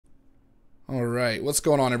All right, what's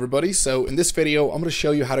going on, everybody? So in this video, I'm going to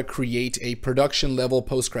show you how to create a production level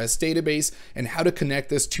Postgres database and how to connect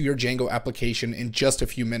this to your Django application in just a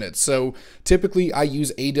few minutes. So typically I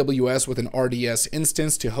use AWS with an RDS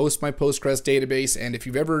instance to host my Postgres database. And if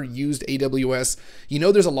you've ever used AWS, you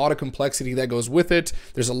know there's a lot of complexity that goes with it.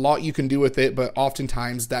 There's a lot you can do with it, but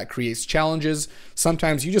oftentimes that creates challenges.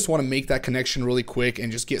 Sometimes you just want to make that connection really quick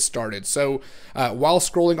and just get started. So while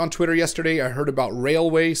scrolling on Twitter yesterday, I heard about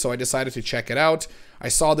Railway, so I decided to check it out. I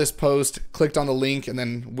saw this post, clicked on the link, and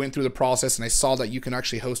then went through the process, and I saw that you can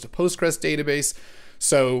actually host a Postgres database.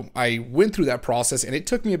 So I went through that process, and it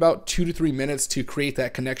took me about 2 to 3 minutes to create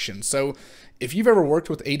that connection. So if you've ever worked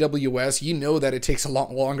with AWS, you know that it takes a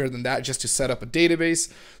lot longer than that just to set up a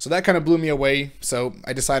database. So that kind of blew me away. So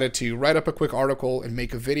I decided to write up a quick article and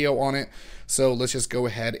make a video on it. So let's just go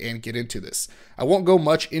ahead and get into this. I won't go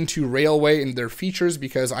much into Railway and their features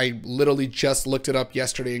because I literally just looked it up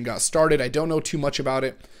yesterday and got started. I don't know too much about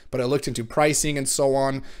it, but I looked into pricing and so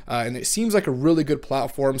on. And it seems like a really good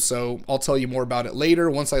platform. So I'll tell you more about it later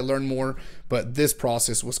once I learn more, but this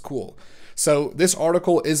process was cool. So this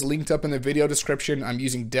article is linked up in the video description. I'm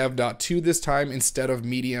using dev.to this time instead of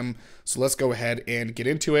Medium. So let's go ahead and get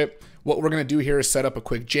into it. What we're going to do here is set up a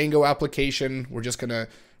quick Django application. We're just going to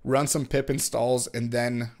run some pip installs, and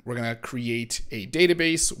then we're going to create a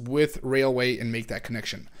database with Railway and make that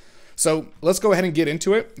connection. So let's go ahead and get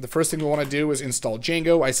into it. The first thing we want to do is install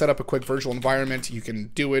Django. I set up a quick virtual environment. You can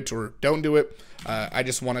do it or don't do it. I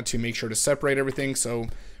just wanted to make sure to separate everything. So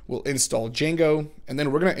we'll install Django, and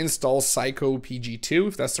then we're going to install psychopg2,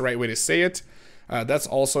 if that's the right way to say it. That's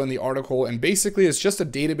also in the article, and basically it's just a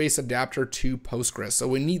database adapter to Postgres. So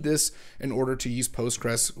we need this in order to use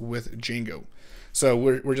Postgres with Django. So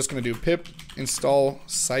we're just going to do pip install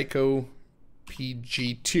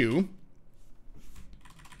psychopg2.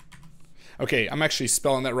 Okay, I'm actually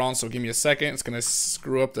spelling that wrong, so give me a second. It's going to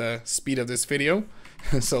screw up the speed of this video.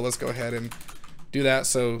 So let's go ahead and do that.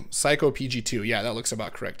 So psychopg2, yeah, that looks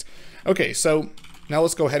about correct. Okay, so now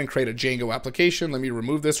let's go ahead and create a Django application. Let me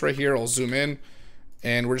remove this right here. I'll zoom in,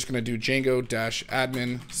 and we're just going to do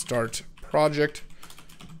Django-admin start project,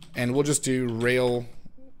 and we'll just do Railway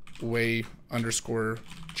 _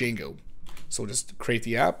 Django. So we'll just create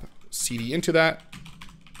the app, cd into that.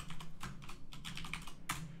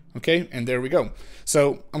 Okay, and there we go.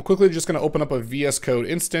 So I'm quickly just going to open up a VS Code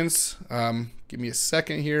instance. Give me a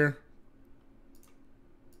second here.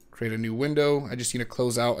 Create a new window. I just need to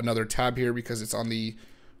close out another tab here because it's on the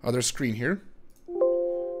other screen here.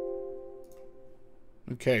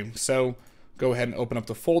 Okay, so go ahead and open up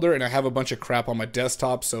the folder, and I have a bunch of crap on my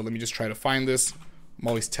desktop, so let me just try to find this. I'm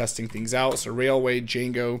always testing things out. So Railway,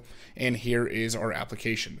 Django, and here is our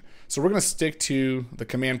application. So we're going to stick to the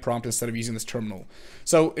command prompt instead of using this terminal.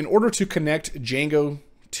 So in order to connect Django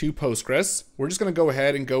to Postgres, we're just going to go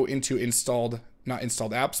ahead and go into not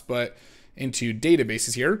installed apps, but into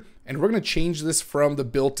databases here. And we're going to change this from the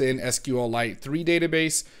built-in SQLite 3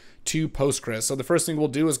 database to Postgres. So the first thing we'll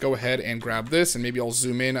do is go ahead and grab this, and maybe I'll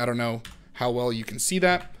zoom in. I don't know how well you can see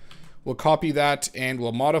that. We'll copy that and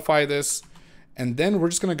we'll modify this. And then we're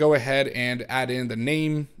just going to go ahead and add in the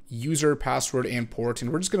name, user, password, and port.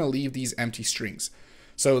 And we're just going to leave these empty strings.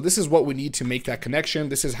 So this is what we need to make that connection.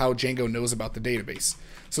 This is how Django knows about the database.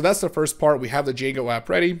 So that's the first part. We have the Django app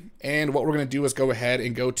ready. And what we're going to do is go ahead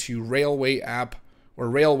and go to Railway app or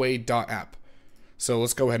railway.app. So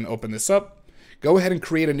let's go ahead and open this up. Go ahead and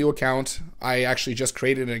create a new account. I actually just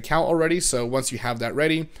created an account already. So once you have that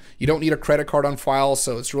ready, you don't need a credit card on file.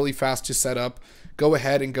 So it's really fast to set up. Go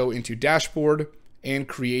ahead and go into dashboard and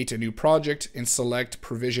create a new project and select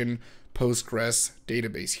provision Postgres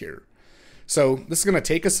database here. So this is going to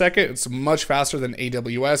take a second. It's much faster than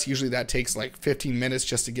AWS. Usually that takes like 15 minutes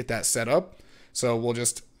just to get that set up. So we'll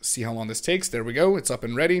just see how long this takes. There we go. It's up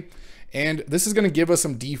and ready. And this is going to give us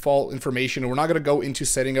some default information. And we're not going to go into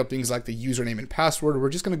setting up things like the username and password. We're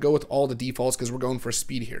just going to go with all the defaults because we're going for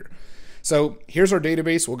speed here. So here's our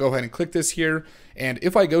database. We'll go ahead and click this here. And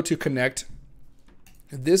if I go to connect,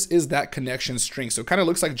 this is that connection string. So it kind of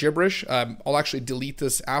looks like gibberish. I'll actually delete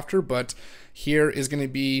this after, but here is going to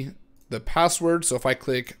be the password. So if I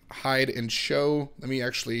click hide and show, let me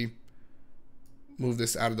actually move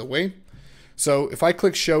this out of the way. So if I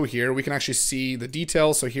click show here, we can actually see the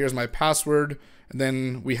details. So here's my password, and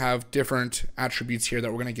then we have different attributes here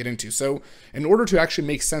that we're going to get into. So in order to actually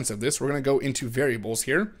make sense of this, we're going to go into variables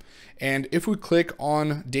here. And if we click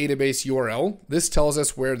on database URL, this tells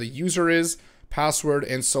us where the user is, password,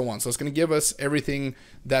 and so on. So it's going to give us everything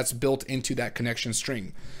that's built into that connection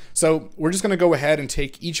string. So we're just going to go ahead and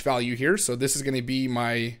take each value here. So this is going to be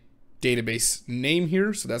my database name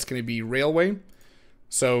here. So that's going to be Railway.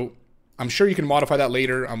 So I'm sure you can modify that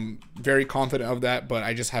later. I'm very confident of that, but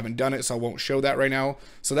I just haven't done it, so I won't show that right now.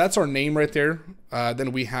 So that's our name right there.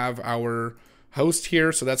 Then we have our host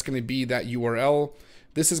here. So that's going to be that URL.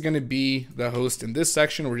 This is going to be the host in this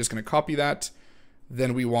section. We're just going to copy that.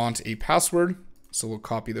 Then we want a password. So we'll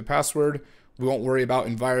copy the password. We won't worry about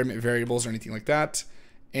environment variables or anything like that.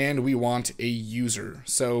 And we want a user.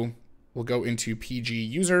 So we'll go into PG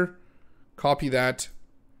user, copy that,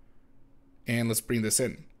 and let's bring this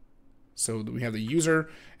in. So we have the user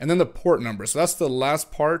and then the port number. So that's the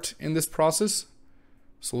last part in this process.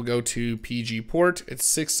 So we'll go to PG port. It's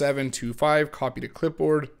 6725, copy to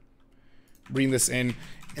clipboard, bring this in,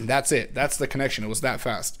 and that's it. That's the connection. It was that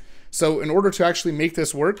fast. So in order to actually make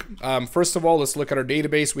this work, first of all, let's look at our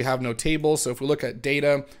database. We have no table. So if we look at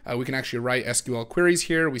data, we can actually write SQL queries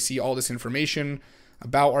here. We see all this information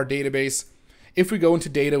about our database. If we go into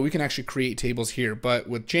data, we can actually create tables here, but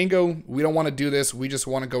with Django, we don't want to do this. We just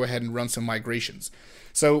want to go ahead and run some migrations.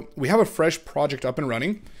 So we have a fresh project up and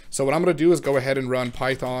running. So what I'm going to do is go ahead and run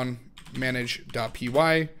python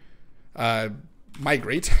manage.py,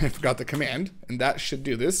 migrate. I forgot the command, and that should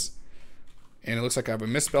do this. And it looks like I have a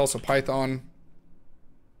misspell, so python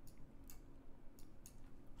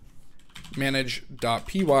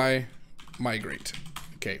manage.py migrate.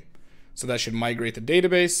 Okay, so that should migrate the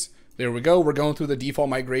database. There we go. We're going through the default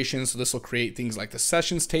migration. So this will create things like the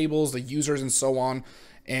sessions tables, the users, and so on.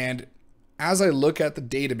 And as I look at the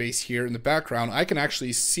database here in the background, I can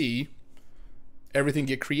actually see everything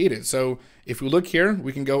get created. So if we look here,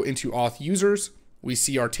 we can go into auth users. We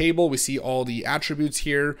see our table. We see all the attributes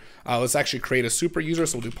here. Let's actually create a super user.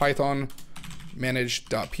 So we'll do python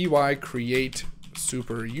manage.py create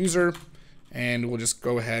super user. And we'll just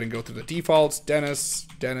go ahead and go through the defaults. Dennis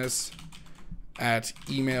at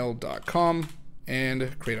email.com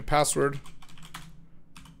and create a password.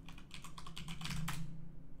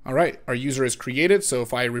 All right, our user is created. So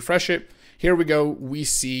if I refresh it, here we go, we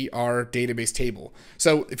see our database table.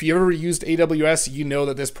 So if you ever used AWS, you know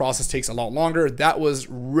that this process takes a lot longer. That was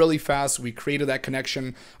really fast. We created that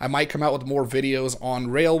connection. I might come out with more videos on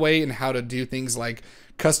Railway and how to do things like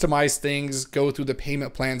customize things, go through the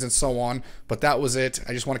payment plans and so on. But that was it.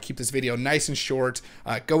 I just want to keep this video nice and short.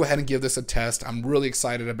 Go ahead and give this a test. I'm really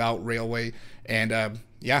excited about Railway, and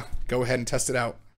yeah, go ahead and test it out.